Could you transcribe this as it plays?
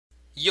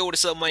Yo,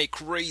 what's up, my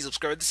crazy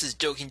subscriber? This is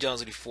Joking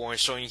Jones 84 and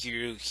showing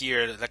you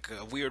here like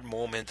a weird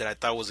moment that I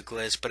thought was a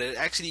glitch, but it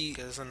actually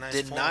It's a nice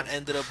did not form.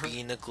 end up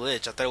being a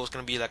glitch. I thought it was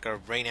gonna be like a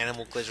rain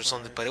animal glitch or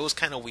something, but it was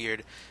kind of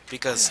weird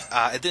because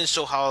it didn't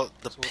show how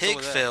the So what's up pig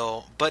with that?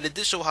 fell, but it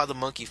did show how the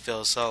monkey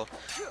fell. So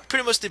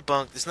pretty much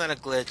debunked. It's not a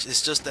glitch.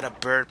 It's just that a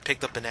bird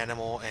picked up an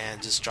animal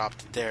and just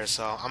dropped it there.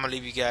 So I'm gonna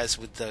leave you guys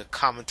with the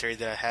commentary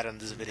that I had on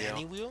this video.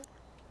 Nanny wheel?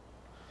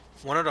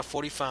 One out of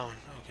 40 found.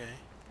 Okay.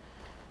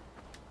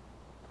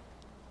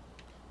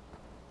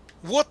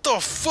 What the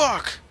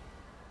fuck?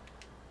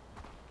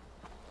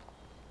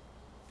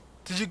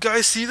 Did you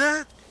guys see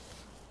that?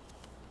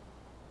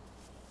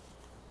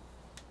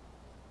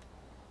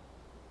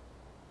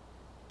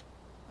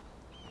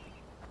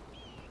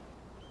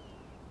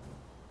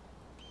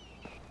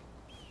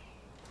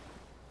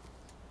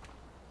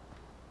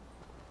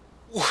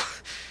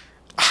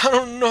 I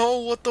don't know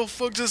what the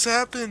fuck just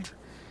happened.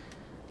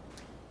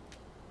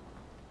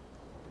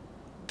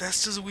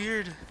 That's just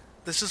weird.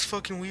 That's just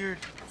fucking weird.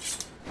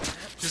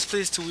 This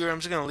place is too weird. I'm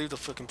just gonna leave the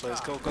fucking place.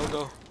 Go, go,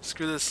 go.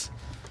 Screw this.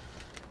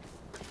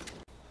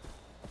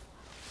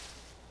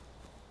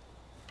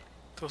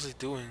 What's he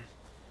doing?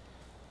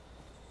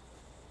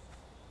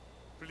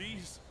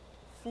 Please,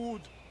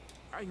 food.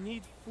 I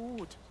need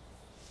food.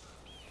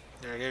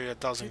 There, I gave you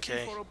 1,000 Pity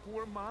K. for a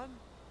poor man.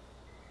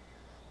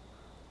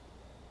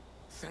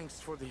 Thanks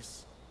for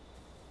this.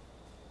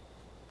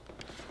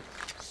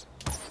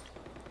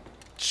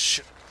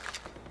 Shit.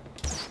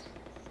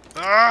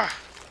 Ah!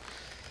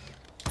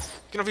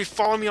 You're gonna be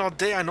following me all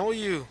day. I know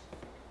you.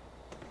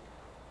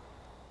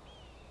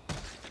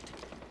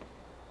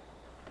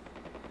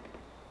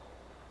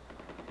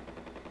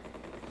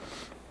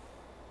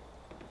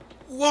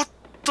 What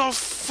the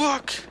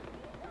fuck?